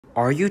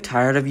Are you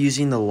tired of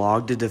using the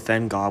log to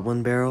defend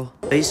Goblin Barrel?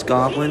 Place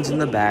goblins in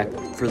the back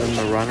for them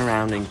to run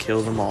around and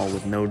kill them all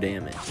with no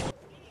damage.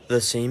 The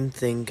same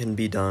thing can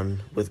be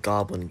done with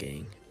Goblin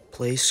Gang.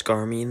 Place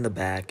Skarmy in the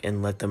back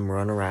and let them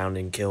run around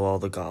and kill all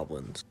the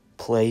goblins.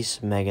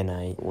 Place Mega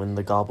Knight when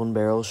the Goblin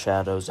Barrel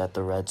shadows at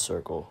the red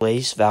circle.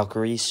 Place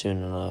Valkyrie soon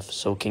enough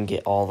so it can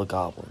get all the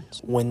goblins.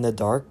 When the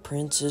Dark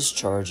Prince is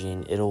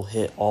charging, it'll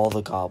hit all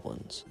the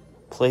goblins.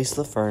 Place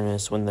the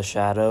Furnace when the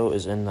shadow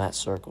is in that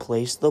circle.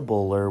 Place the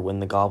Bowler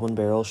when the Goblin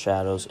Barrel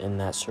shadows in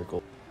that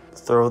circle.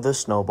 Throw the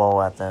snowball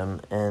at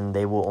them and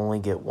they will only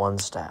get one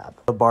stab.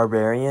 The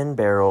Barbarian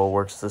Barrel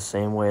works the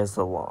same way as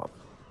the log.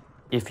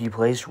 If you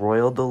place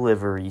Royal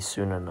Delivery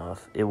soon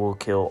enough, it will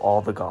kill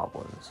all the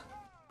goblins.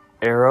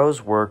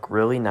 Arrows work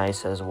really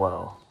nice as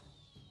well.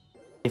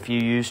 If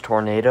you use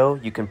Tornado,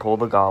 you can pull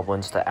the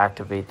goblins to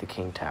activate the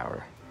King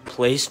Tower.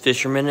 Place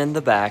Fisherman in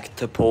the back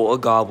to pull a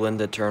goblin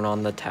to turn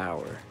on the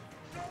tower.